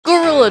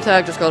Gorilla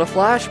Tag just got a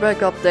flashback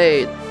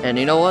update, and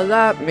you know what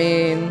that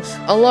means.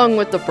 Along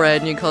with the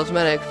brand new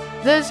cosmetics,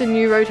 there's a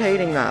new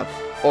rotating map.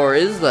 Or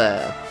is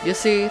there? You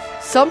see,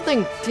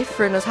 something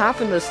different has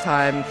happened this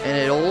time, and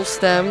it all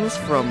stems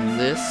from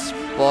this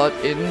spot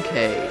in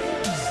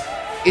caves.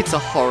 It's a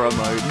horror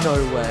mode, no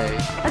way.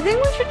 I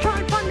think we should try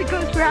and find the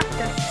ghost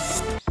reactor.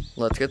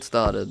 Let's get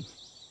started.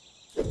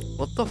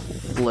 What the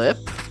flip?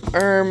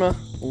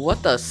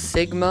 What the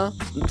Sigma?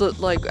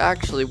 Like,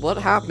 actually, what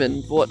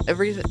happened? What,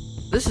 everything?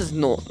 This is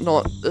not,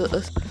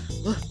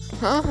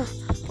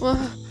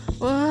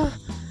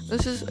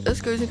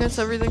 This goes against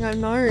everything I've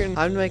known.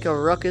 I'd make a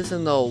ruckus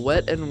in the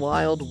Wet and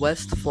Wild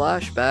West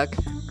flashback.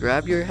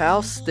 Grab your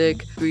house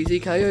stick, Greasy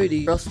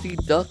Coyote, Rusty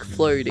Duck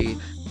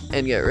Floaty,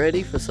 and get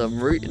ready for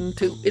some rootin'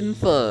 tootin'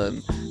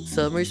 fun.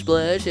 Summer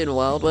Splash and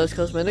Wild West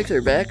cosmetics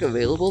are back,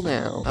 available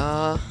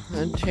now.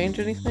 Didn't change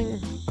anything?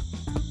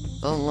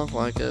 Doesn't look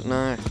like it,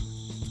 no.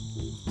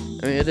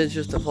 I mean, it is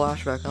just a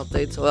flashback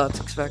update, so that's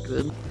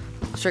expected.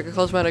 Let's check the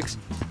cosmetics.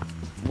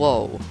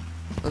 Whoa,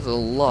 that's a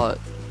lot.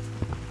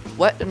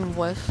 Wet and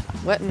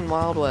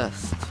Wild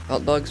West.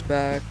 Hot dog's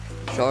back,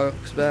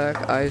 shark's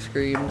back, ice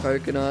cream,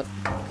 coconut,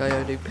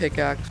 coyote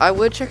pickaxe. I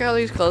would check out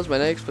these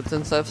cosmetics, but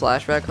since they're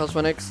flashback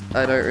cosmetics,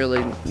 I don't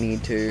really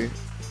need to.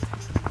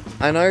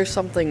 I know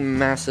something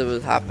massive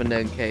has happened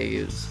in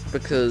caves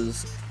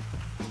because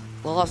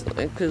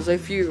a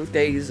few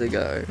days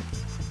ago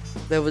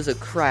there was a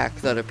crack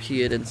that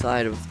appeared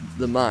inside of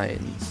the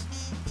mines,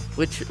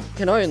 which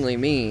can only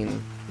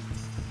mean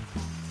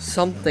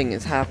something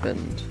has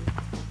happened.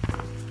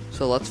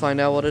 So let's find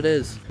out what it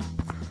is.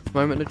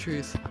 Moment of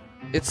truth.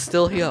 It's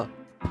still here.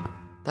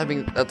 I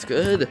mean, that's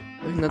good.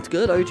 That's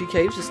good. OG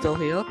Caves is still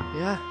here.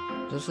 Yeah,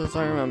 just as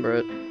I remember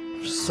it.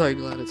 I'm so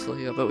glad it's still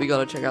here, but we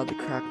gotta check out the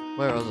crack.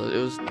 Where was it?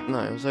 It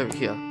was over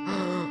here.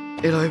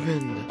 It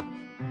opened.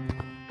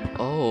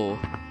 Oh.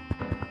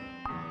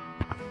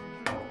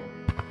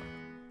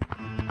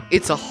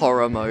 It's a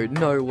horror mode,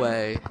 no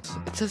way.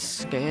 It says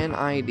scan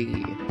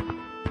ID.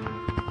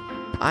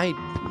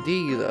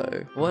 ID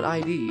though. What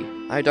ID?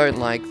 I don't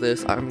like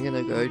this. I'm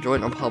gonna go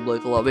join a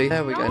public lobby.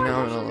 There we go,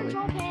 now we're in a lobby.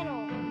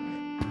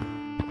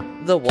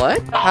 The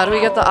what? How do we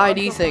get the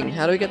ID thing?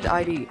 How do we get the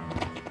ID?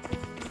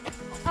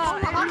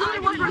 I'm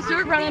doing one for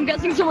server and I'm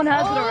guessing someone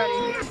has it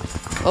already.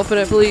 Open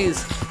it,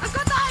 please. I've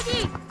got the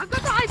ID! I've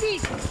got the ID!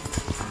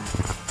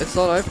 It's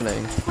not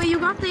opening. Wait, you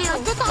got the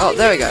Oh,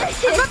 there we go. I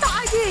got the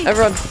ID!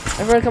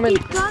 Everyone come in. You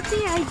got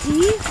the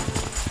ID?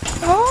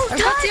 Oh, I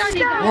got the ID.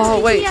 Whoa,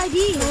 wait.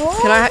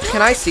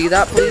 Can I see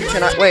that, please?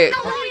 Can I, wait.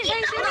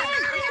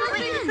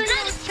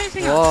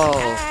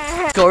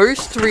 Whoa.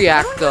 Ghost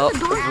reactor.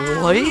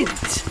 What?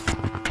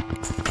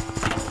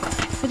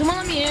 It won't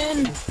let me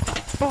in.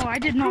 Oh, I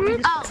did not.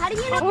 Oh, how do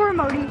you know? Or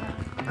emoji.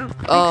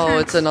 Oh,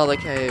 it's another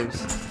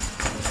caves.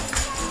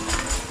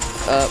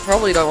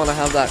 Probably don't want to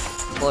have that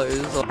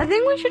closed. I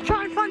think we should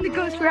try and find the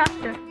ghost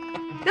reactor.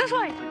 This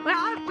way.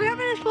 We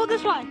haven't explored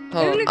this way.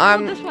 Oh,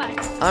 I'm exploring. This way.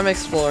 We haven't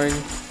explored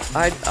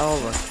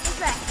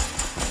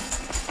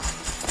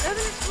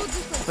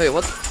this way. Wait,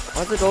 what?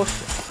 Why's the door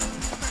shut?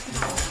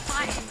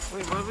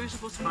 Wait, what are we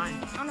supposed to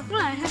find? On the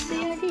floor, I have the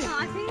idea. No,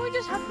 I think we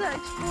just have to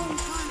explore and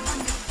try and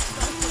find the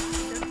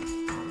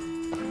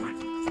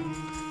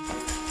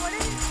what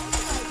is it?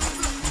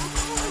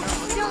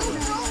 We don't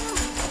know.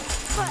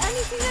 But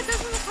anything that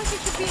doesn't look like it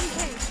should be in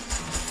case.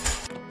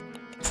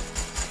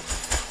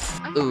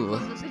 Ooh.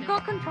 We've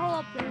got control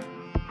up there.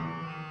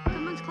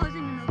 Someone's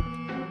closing and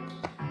opening it.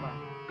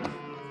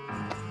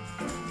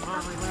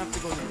 Well, we might have to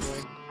go this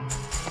way.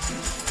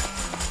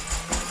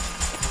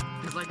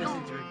 It's like this is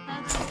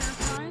That's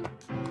terrifying.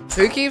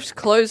 Who keeps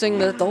closing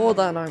the door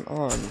that I'm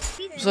on?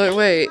 So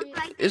wait,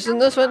 isn't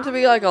this meant to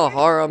be like a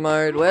horror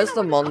mode? Where's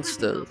the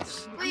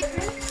monsters?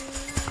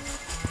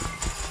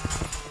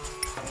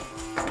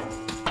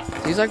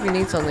 Seems like we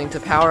need something to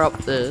power up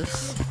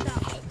this.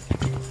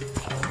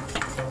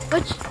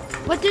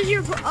 What does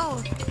your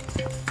oh?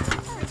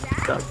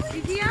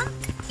 BTM?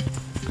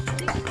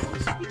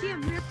 BTM,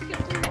 we have to get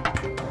through.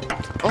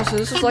 Oh, so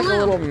this is like a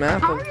little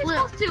map How of. are you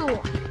supposed to?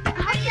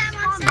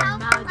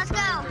 Let's go.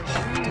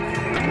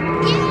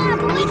 Yeah,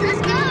 boys,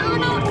 let's go.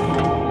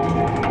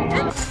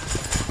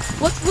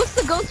 What's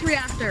the ghost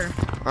reactor?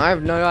 I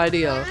have no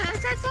idea. It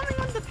said something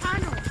on the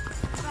panel.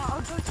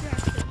 Oh, ghost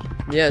reactor.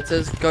 Yeah, it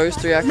says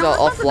ghost reactor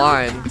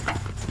offline.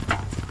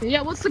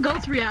 Yeah, what's the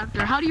ghost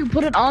reactor? How do you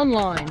put it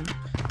online?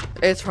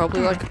 It's probably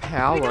like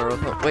power.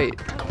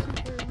 Wait,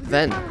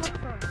 vent.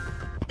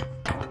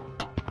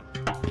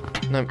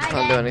 No,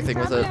 can't do anything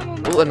with it.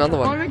 Ooh, another I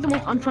want one. to make the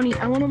most unfunny.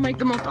 I want to make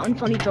the most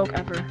unfunny joke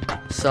ever.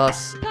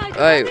 Sus.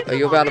 Hey, are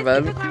you about to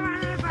vent?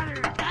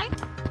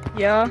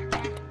 Yeah.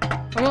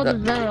 I'm about to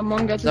vent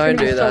Among Us. Don't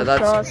do that.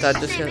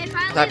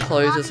 That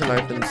closes and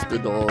opens the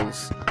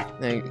doors.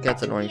 And it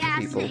gets annoying for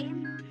people.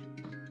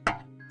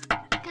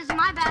 Because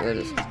my battery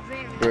is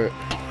very.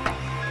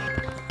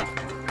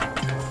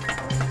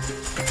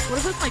 What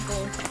if it's my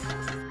goal?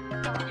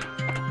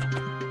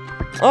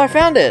 Oh, I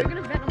found it. We're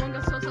gonna vent Among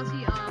Us so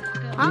sussy.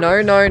 No.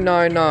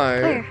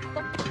 Where?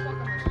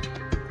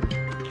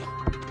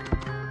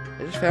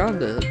 just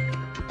found it.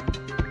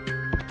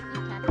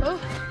 Oh.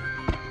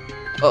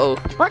 Uh-oh.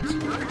 What?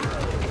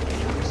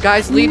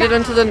 Guys, lead it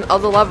into the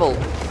other level.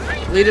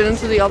 Lead it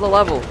into the other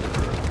level.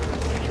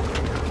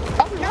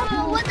 Oh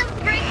no, what the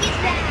frick is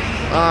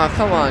that? Ah,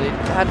 come on, you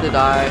had to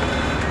die.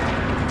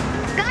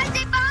 Guys,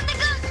 I found the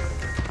ghost.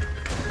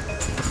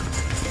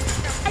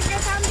 I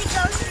just found the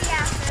ghost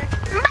reactor.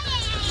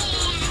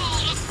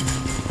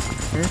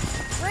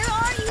 Where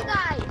are you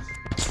guys?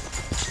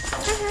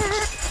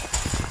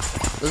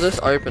 Let's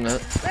just open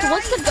it.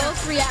 What's the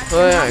ghost reaction?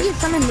 Wait, How do you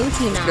summon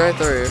Lucy now? Go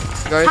through.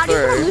 Go How do you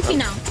through. summon Lucy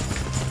now?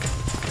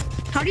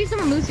 How do you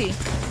summon Lucy?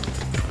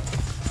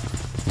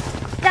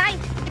 Guys,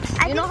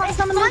 You know how to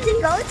summon found the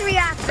Lucy? ghost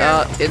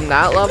reactor. In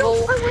that level?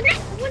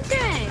 What's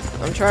that?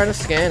 I'm trying to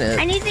scan it.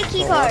 I need the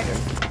key It's card. not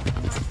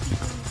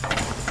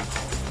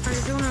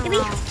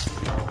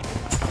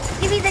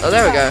Give me the key Oh,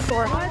 there we card. go.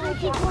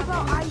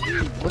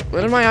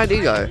 Where did my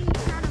ID go?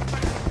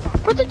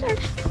 What's it?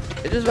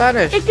 It just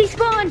vanished. It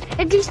despawned!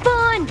 It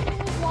despawned!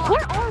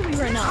 Where are we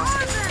right now?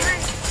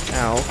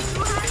 Ow.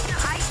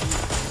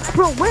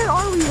 Bro, where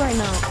are we right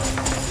now?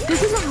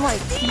 This isn't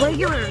like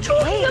regular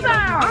day. What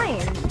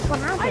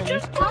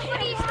happened?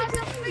 Somebody has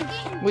a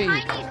freaking Wait.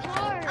 tiny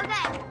card.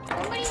 Okay,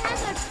 somebody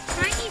has a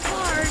tiny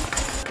card.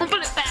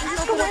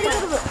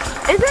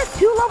 Is it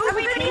 2 levels?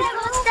 Everybody that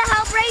wants to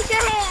help, raise your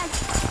hand.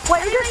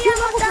 Wait, is it 2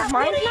 levels of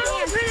mine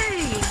now?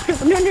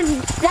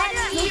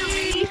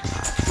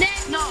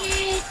 Send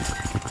me.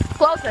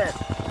 Close it.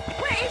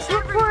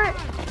 Look for it.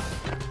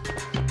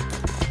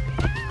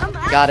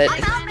 Got it.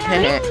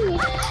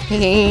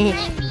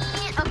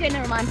 Okay,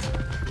 never mind.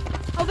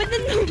 Open the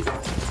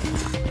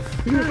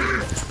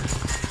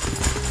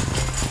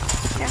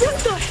What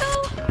the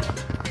hell?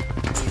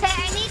 Hey, I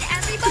need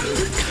everybody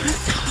who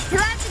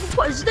has the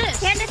What is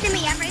this? hand it to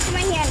me. I'm raising my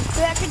hand.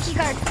 Who has the key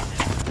card?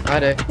 I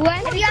do. If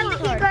you have the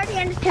key card,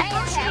 hand it to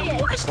me.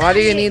 Why do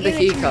you need the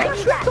key card?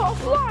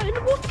 offline.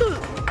 What the?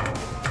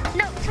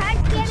 No, try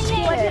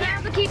scanning it. I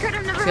have the key card.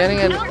 I've never Scanning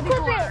had it. the key card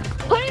before.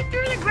 Put it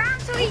through the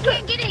ground so he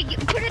can't get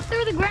it. Put it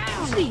through the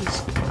ground.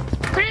 Please.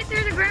 Put it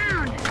through the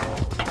ground.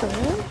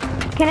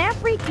 Can I have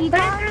free key Put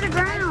it card? through the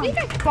ground.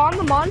 I spawned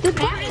the monster.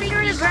 Put it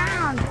through the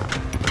ground.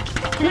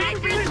 Can I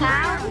freak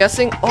out?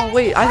 Guessing. Oh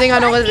wait, I think I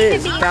know what it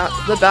is.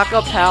 The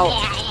backup power.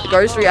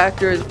 Ghost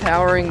reactor is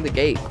powering the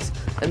gates,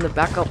 and the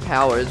backup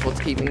power is what's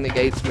keeping the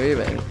gates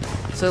moving.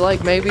 So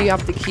like maybe you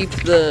have to keep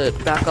the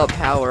backup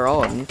power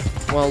on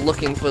while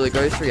looking for the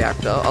ghost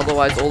reactor.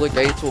 Otherwise, all the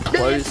gates will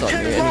close on you,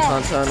 and you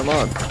can't turn them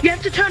on. You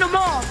have to turn them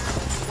off.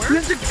 You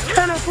have to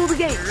turn off all the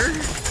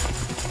gates.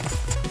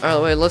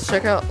 Alright, wait. Let's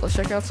check out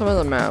some of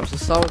the maps.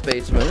 Let's start with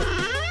basement.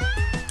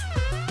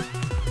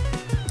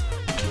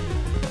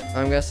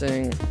 I'm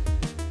guessing.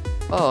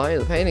 Oh, hey,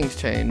 the painting's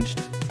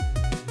changed.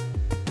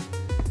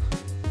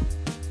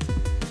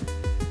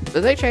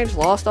 Did they change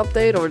last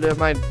update, or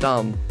am I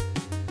dumb?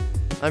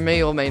 I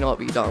may or may not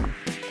be dumb.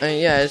 I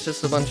mean, yeah, it's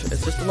just a bunch of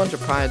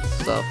Pride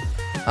stuff.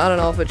 I don't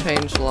know if it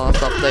changed last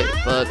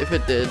update, but if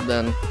it did,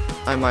 then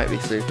I might be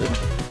stupid.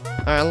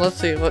 Alright, let's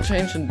see what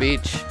changed in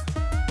Beach.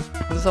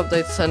 This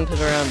update's centered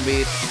around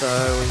Beach,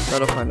 so we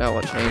gotta find out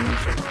what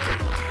changed.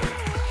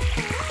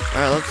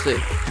 Alright, let's see.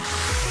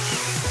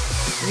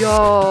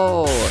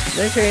 Yo!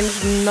 They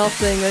changed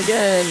nothing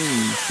again!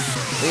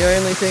 The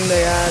only thing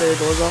they added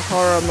was a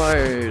horror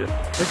mode,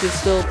 which is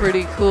still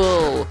pretty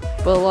cool,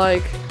 but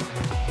like...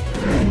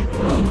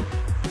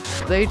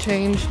 They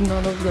changed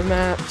none of the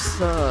maps,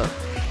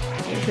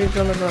 They changed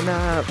none of the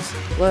maps.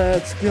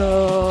 Let's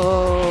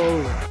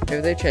go!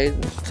 Maybe they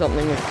changed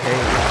something with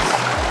caves.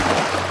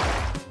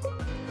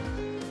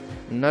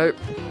 Nope.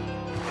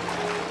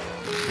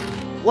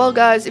 Well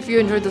guys, if you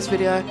enjoyed this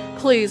video,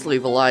 please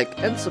leave a like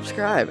and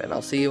subscribe, and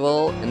I'll see you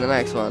all in the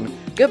next one.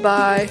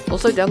 Goodbye!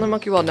 Also, download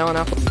Monkey World now on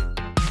Apple.